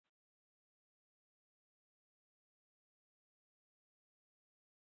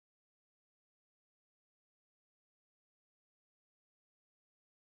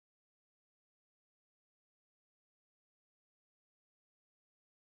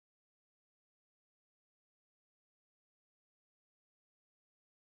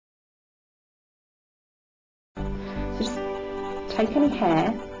take any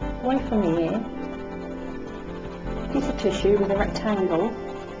hair away from the ear, piece of tissue with a rectangle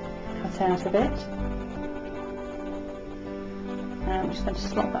cut out of it. I'm just going to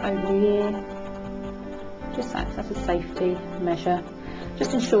slot that over the ear, just acts as a safety measure.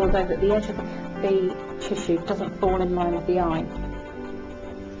 Just ensure though that the edge of the tissue doesn't fall in line with the eye.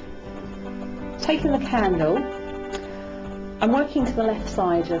 Taking the candle, I'm working to the left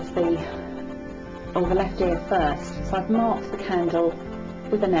side of the left ear first, so I've marked the candle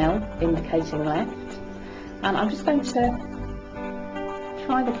with an L indicating left, and I'm just going to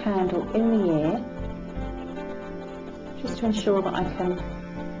try the candle in the ear just to ensure that I can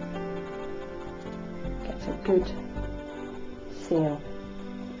get a good seal.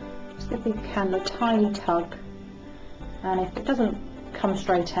 Just give the candle a tiny tug, and if it doesn't come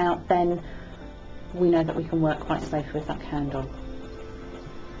straight out, then we know that we can work quite safe with that candle.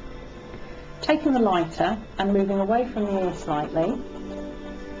 Taking the lighter and moving away from the ear slightly,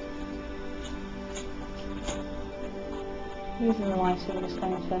 using the lighter, we're just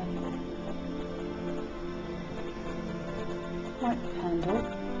going to light the candle,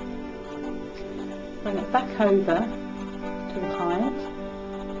 bring it back over to the client,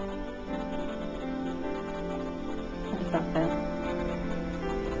 and is that there?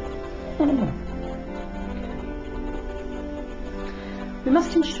 We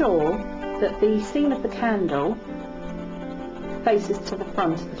must ensure that the seam of the candle faces to the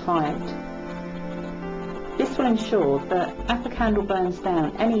front of the client. This will ensure that as the candle burns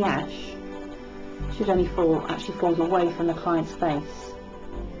down, any ash should only actually falls away from the client's face.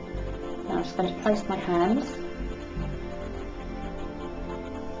 Now I'm just going to place my hands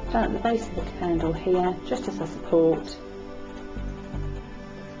down at the base of the candle here, just as a support,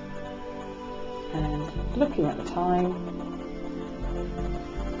 and looking at the time,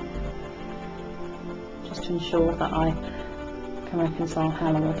 just to ensure that I can reconcile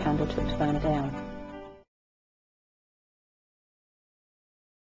how long the candle took to burn down.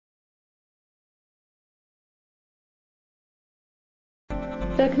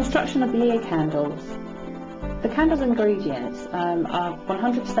 The construction of the ear candles. The candle's ingredients are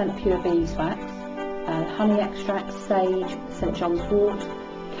 100% pure beeswax, honey extract, sage, St John's wort,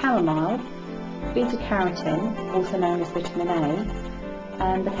 chamomile, beta-carotene, also known as vitamin A,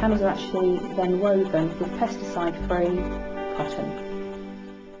 and the candles are actually then woven with pesticide-free cotton.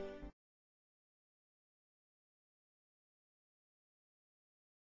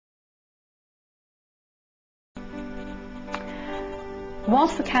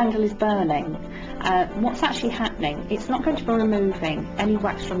 Whilst the candle is burning, what's actually happening, it's not going to be removing any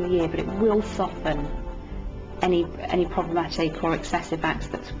wax from the ear, but it will soften any problematic or excessive wax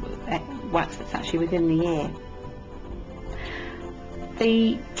that's actually within the ear.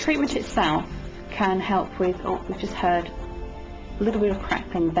 The treatment itself can help with, we've just heard a little bit of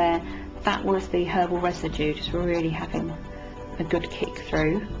crackling there. That was the herbal residue just really having a good kick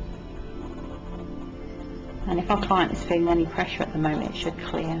through. And if our client is feeling any pressure at the moment, it should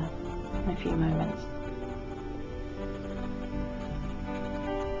clear in a few moments.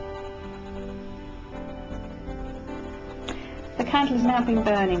 The candle has now been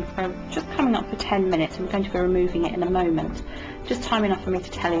burning for just coming up for 10 minutes, and we're going to be removing it in a moment. Just time enough for me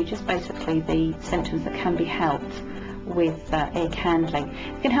to tell you just basically the symptoms that can be helped with ear candling.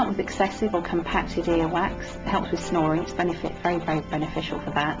 It can help with excessive or compacted earwax. It helps with snoring. It's very, very beneficial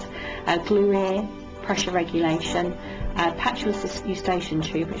for that. Glue ear, pressure regulation, patulous eustachian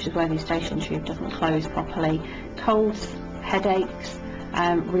tube, which is where the eustachian tube doesn't close properly, colds, headaches,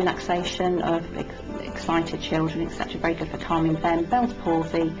 relaxation of excited children, etc. Very good for calming them. Bell's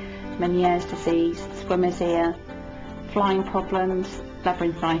palsy, Meniere's disease, swimmer's ear, flying problems,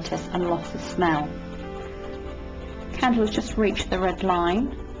 labyrinthitis, and loss of smell. Candle has just reached the red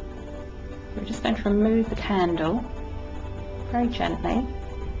line. We're just going to remove the candle very gently.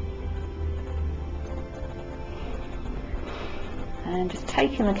 And just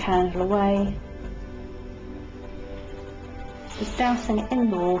taking the candle away, just dousing it in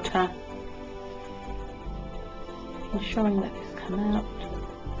the water, ensuring that it's come out,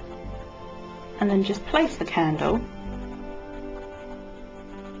 and then just place the candle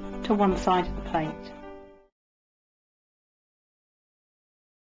to one side of the plate.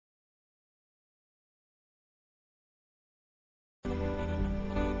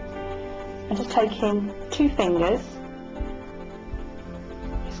 And just taking 2 fingers,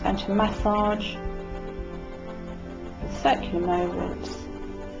 going to massage with circular movements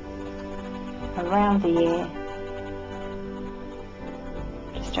around the ear,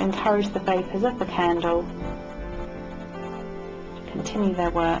 just to encourage the vapours of the candle to continue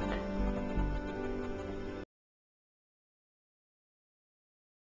their work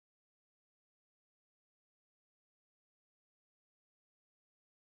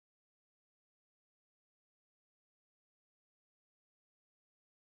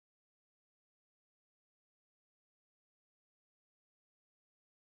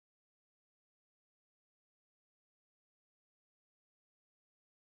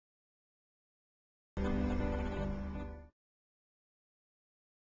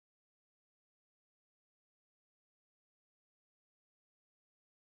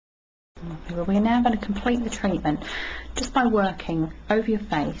Lovely. Well, we're now going to complete the treatment just by working over your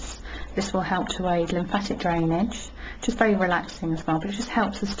face. This will help to aid lymphatic drainage, just very relaxing as well, but it just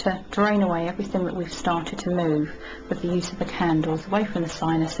helps us to drain away everything that we've started to move with the use of the candles, away from the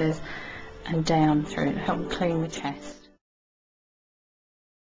sinuses and down through to help clean the chest.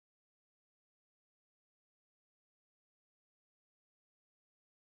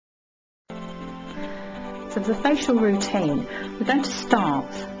 So for the facial routine, we're going to start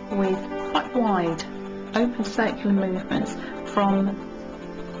with quite wide, open circular movements from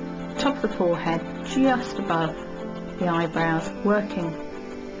top of the forehead, just above the eyebrows, working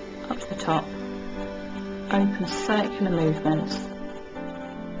up to the top, open circular movements,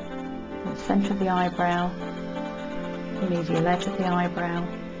 the centre of the eyebrow, the medial edge of the eyebrow,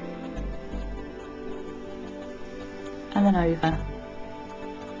 and then over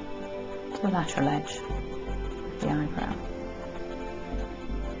to the lateral edge of the eyebrow.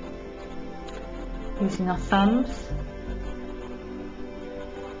 Using our thumbs,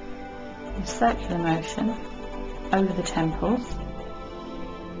 in circular motion over the temples,